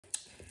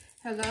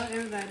Hello,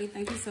 everybody.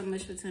 Thank you so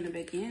much for tuning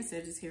back in,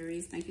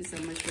 Sagittarius. Thank you so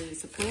much for your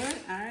support.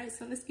 All right,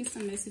 so let's get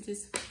some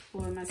messages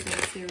for my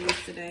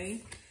Sagittarius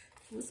today.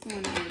 What's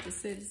going on with the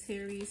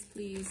Sagittarius,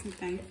 please, and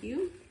thank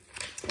you.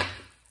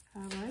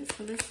 All right,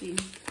 so let's see.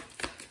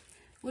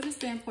 What is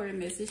the important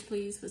message,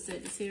 please, for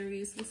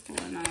Sagittarius? What's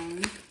going on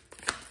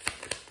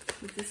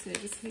with the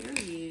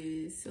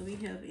Sagittarius? So we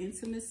have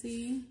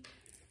intimacy.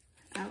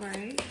 All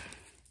right.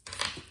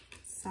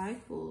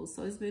 Cycle.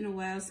 So it's been a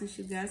while since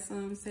you got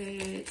some,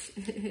 Sag.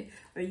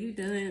 Are you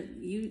done?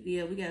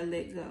 Yeah, we gotta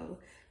let go.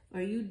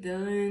 Are you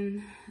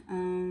done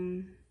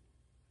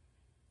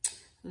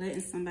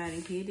letting somebody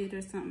hit it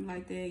or something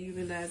like that? You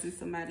realizing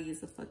somebody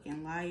is a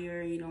fucking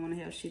liar and you don't want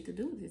to have shit to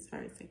do with this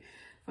person.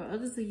 For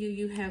others of you,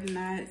 you have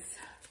not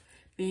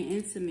been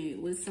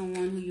intimate with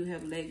someone who you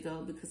have let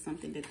go because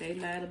something that they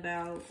lied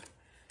about.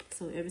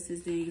 So ever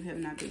since then, you have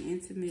not been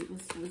intimate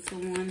with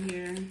someone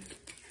here.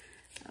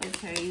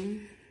 Okay.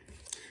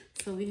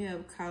 So we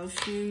have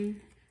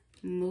caution,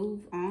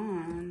 move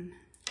on.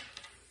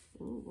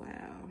 Oh,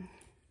 wow.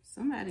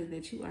 Somebody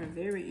that you are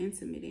very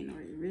intimate in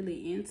or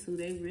really into.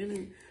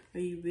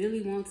 You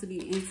really want to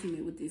be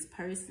intimate with this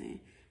person.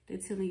 They're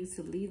telling you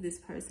to leave this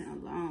person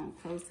alone.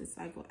 Close the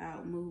cycle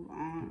out, move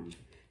on.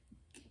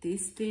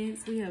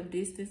 Distance, we have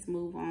distance,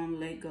 move on,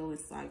 let go, and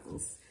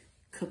cycles.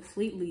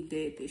 Completely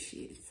dead this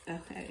shit.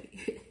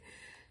 Okay.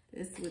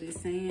 That's what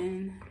it's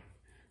saying.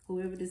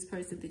 Whoever this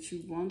person that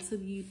you want to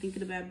be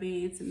thinking about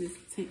being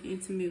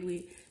intimate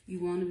with, you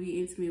want to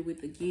be intimate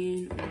with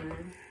again, or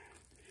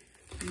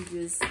you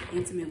just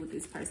intimate with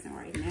this person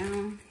right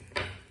now.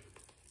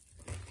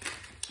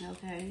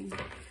 Okay.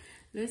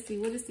 Let's see.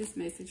 What is this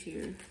message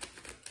here?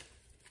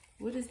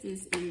 What is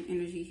this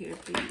energy here,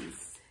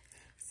 please?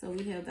 So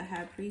we have the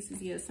High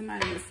Priestess. Yeah,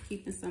 somebody is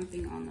keeping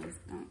something on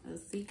a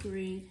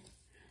secret.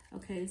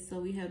 Okay, so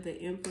we have the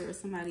Emperor.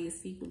 Somebody is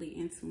secretly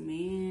into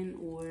man,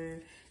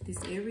 or this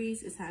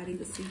Aries is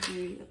hiding a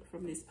secret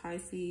from this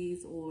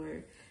Pisces,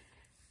 or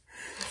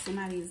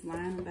somebody is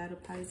lying about a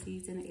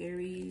Pisces and an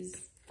Aries,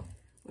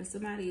 or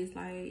somebody is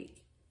like,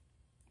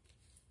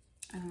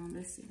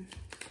 let's see.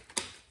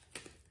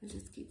 Let's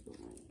just keep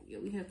going. Yeah,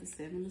 we have the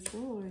Seven of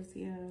Swords.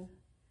 Yeah.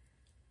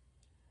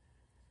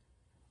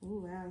 Oh,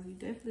 wow.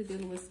 You're definitely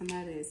dealing with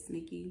somebody that's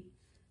sneaky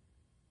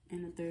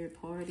and a third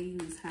party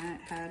who's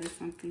hiding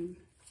something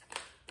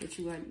that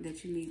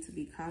you need to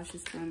be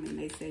cautious from, and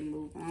they say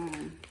move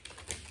on.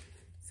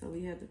 So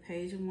we have the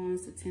Page of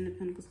Wands, the Ten of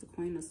Pentacles, the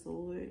Queen of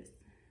Swords.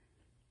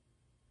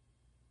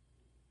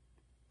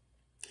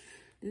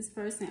 This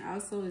person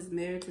also is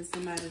married to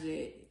somebody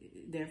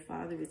that their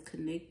father is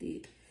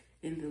connected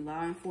in the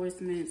law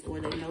enforcement, or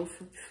they know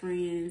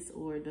friends,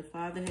 or the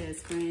father has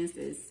friends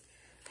that's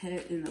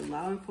in the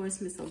law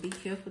enforcement. So be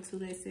careful too,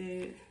 they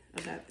said,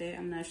 about that.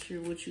 I'm not sure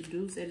what you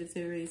do,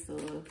 Sagittarius,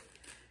 or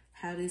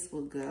how this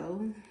will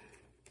go.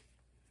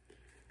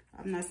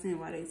 I'm not saying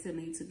why they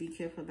telling you to be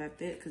careful about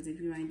that, because if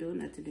you ain't doing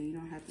nothing, then you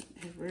don't have to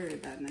worry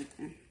about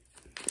nothing.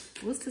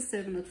 What's the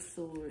Seven of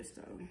Swords,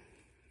 though?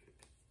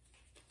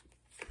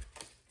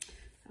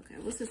 Okay,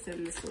 what's the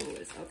Seven of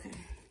Swords? Okay.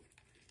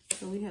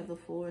 So we have the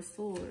Four of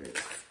Swords.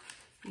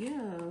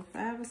 Yeah,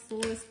 Five of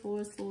Swords,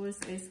 Four of Swords,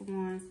 Ace of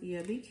Wands.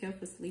 Yeah, be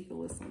careful sleeping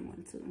with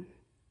someone, too.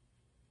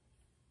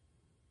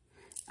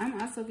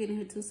 I'm also getting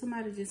here, too.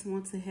 Somebody just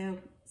wants to have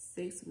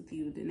sex with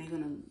you, then they're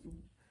going to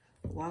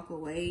walk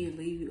away and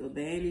leave you,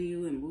 abandon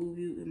you, and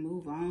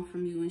move on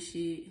from you and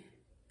shit.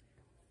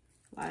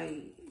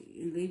 Like,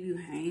 and leave you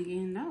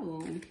hanging.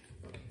 No.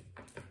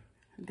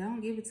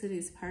 Don't give it to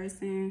this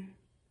person.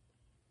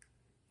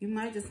 You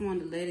might just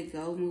want to let it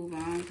go, move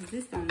on, because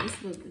this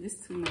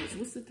too much.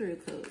 What's the Three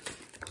of Cups?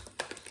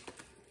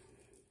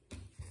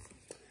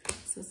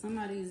 So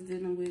somebody is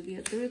dealing with,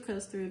 yeah, Three of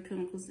Cups, Three of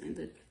Pentacles, and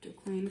the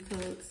Queen of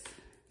Cups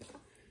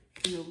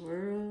in the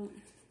world.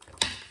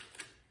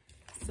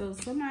 So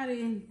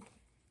somebody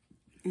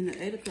in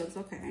the Eight of Cups,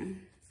 okay.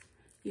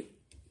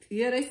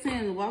 Yeah, they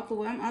saying walk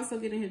away. I'm also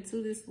getting here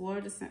too, this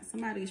Water.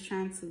 Somebody is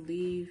trying to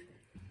leave.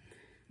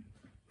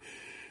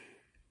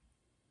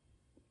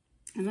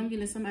 And I'm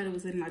getting somebody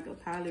was in like a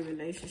poly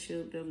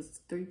relationship. There was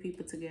 3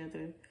 people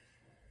together.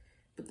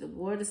 But the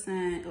Water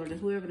sign, or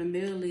whoever the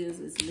male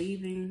is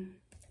leaving.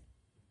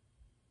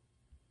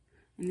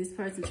 And this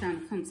person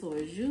trying to come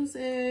towards you,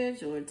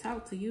 Sag, or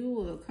talk to you,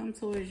 or come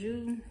towards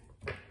you.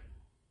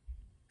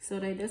 So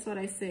that's why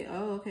they say,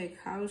 oh, okay,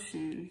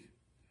 caution,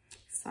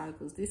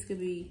 cycles. This could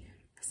be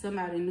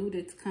somebody new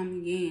that's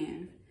coming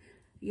in.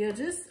 Yeah,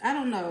 I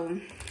don't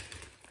know.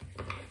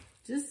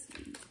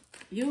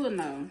 You will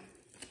know.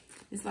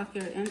 It's like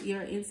your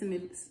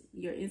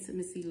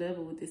intimacy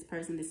level with this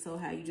person is so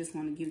high, you just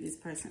want to give this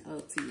person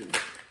up to you.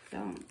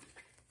 Don't.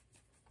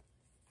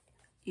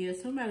 Yeah,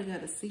 somebody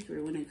got a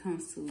secret when it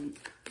comes to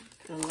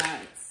the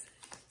lots.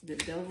 The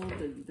devil,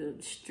 the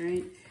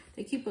strength.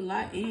 They keep a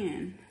lot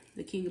in.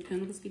 The King of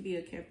Pentacles could be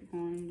a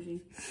Capricorn energy.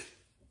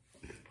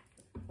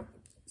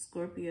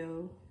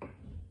 Scorpio.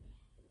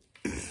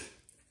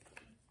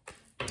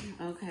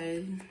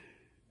 Okay.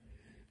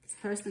 This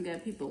person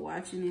got people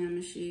watching them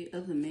and shit.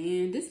 Other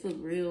man. This look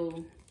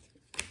real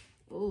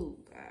Oh,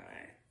 God.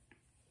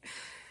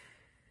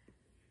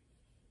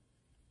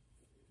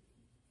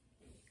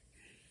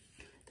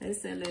 They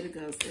said let it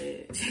go,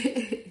 Sag.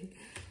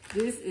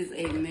 This is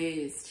a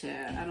mess,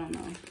 child. I don't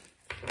know.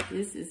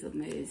 This is a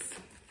mess.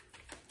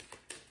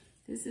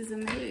 This is a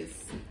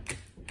mess.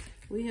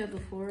 We have the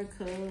 4 of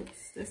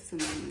Cups. That's too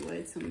many.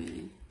 Way too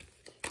many.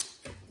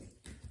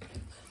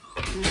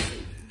 Let's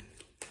see.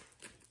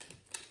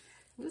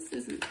 What's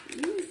this?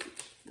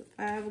 The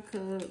 5 of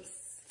Cups.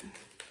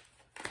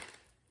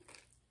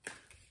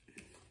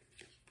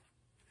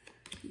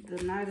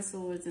 The Knight of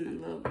Swords and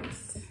the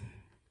Lovers.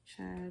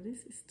 Child,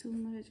 this is too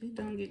much. It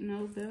don't get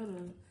no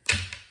better.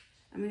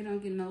 I mean, it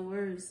don't get no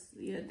worse.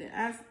 Yeah,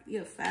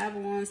 5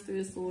 of Wands, 3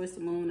 of Swords,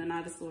 the Moon, and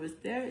Knight of Swords.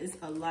 There is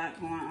a lot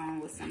going on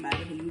with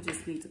somebody who you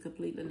just need to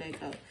completely let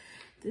go.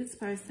 This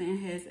person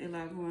has a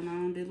lot going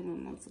on, dealing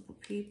with multiple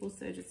people.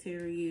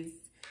 Sagittarius.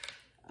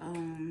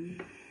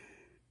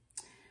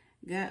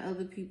 Got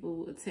other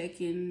people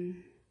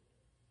attacking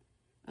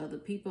other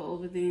people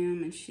over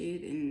them and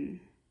shit,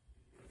 and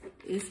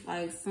it's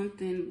like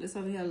something that's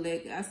over here.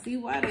 I see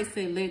why they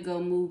say let go,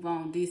 move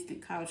on,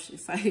 distant,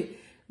 cautious. Like,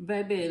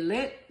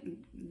 baby,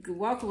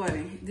 walk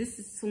away. This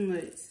is too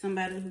much.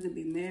 Somebody who could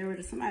be married,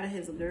 or somebody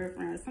has a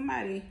girlfriend, or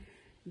somebody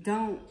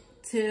don't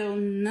tell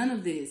none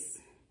of this.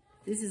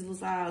 This is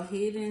what's all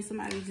hidden.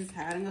 Somebody just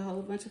hiding a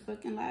whole bunch of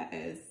fucking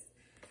lies.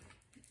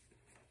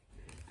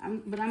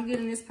 But I'm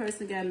getting this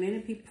person got many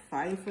people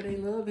fighting for their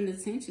love and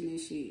attention and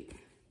shit.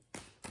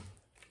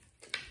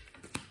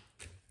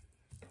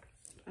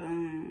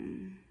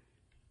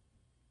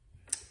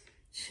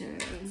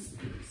 Child.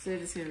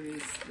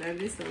 Sagittarius. Baby,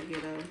 this so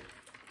ghetto.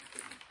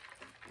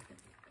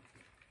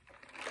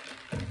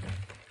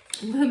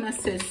 What my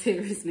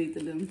Sagittarius need to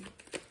do?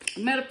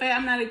 Matter of fact,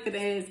 I'm not even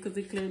gonna ask because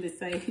it clearly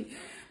say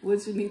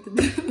what you need to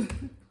do.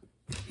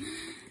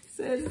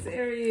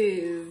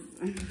 Sagittarius.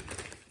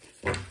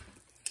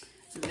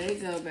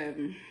 Let go,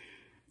 baby.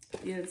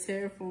 Yeah,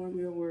 terraform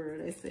your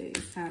world. They say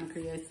it's time to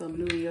create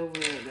something new in your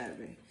world,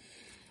 baby.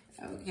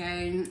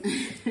 Okay.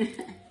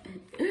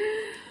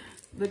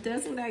 But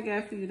that's what I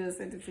got for you, though,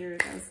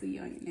 Sagittarius. I'll see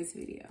you on your next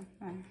video.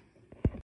 Bye.